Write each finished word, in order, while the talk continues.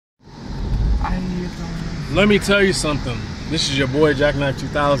Let me tell you something. This is your boy Jackknife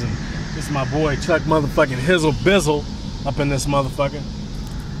 2000. This is my boy Chuck motherfucking Hizzle Bizzle up in this motherfucker.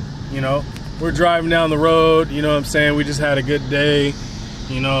 You know, we're driving down the road. You know what I'm saying? We just had a good day.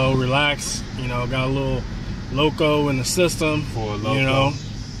 You know, relax. You know, got a little loco in the system. For a loco. You know,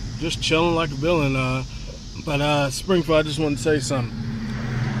 just chilling like a villain. But Springfield, I just want to tell you something.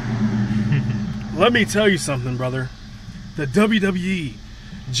 Let me tell you something, brother. The WWE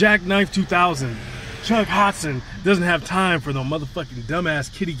Jackknife 2000, Chuck Hodson doesn't have time for no motherfucking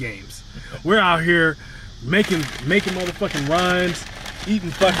dumbass kiddie games. We're out here making motherfucking rhymes, eating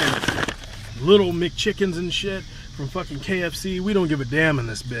fucking little McChickens and shit from fucking KFC. We don't give a damn in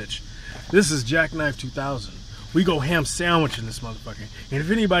this bitch. This is Jackknife 2000. We go ham sandwich in this motherfucker. And if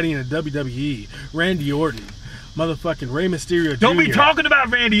anybody in the WWE, Randy Orton, motherfucking Rey Mysterio Jr. Don't be talking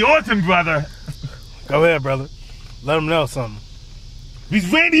about Randy Orton, brother. Go ahead, brother. Let him know something.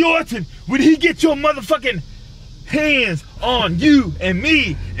 Because Randy Orton, when he gets your motherfucking hands on you and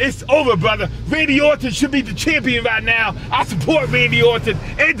me, it's over, brother. Randy Orton should be the champion right now. I support Randy Orton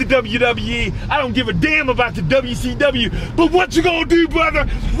and the WWE. I don't give a damn about the WCW. But what you gonna do, brother,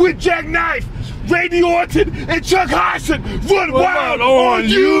 with Jackknife, Randy Orton, and Chuck Hodson run wild on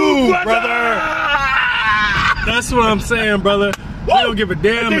you, brother. That's what I'm saying, brother. We don't give a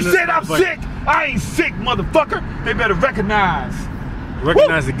damn. They said I'm sick. I ain't sick, motherfucker. They better recognize.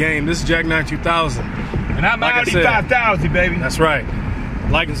 Recognize the game. This is Jackknife 2000. And I'm like Audi 5000, baby. That's right.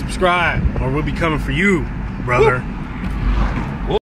 Like and subscribe, or we'll be coming for you, brother.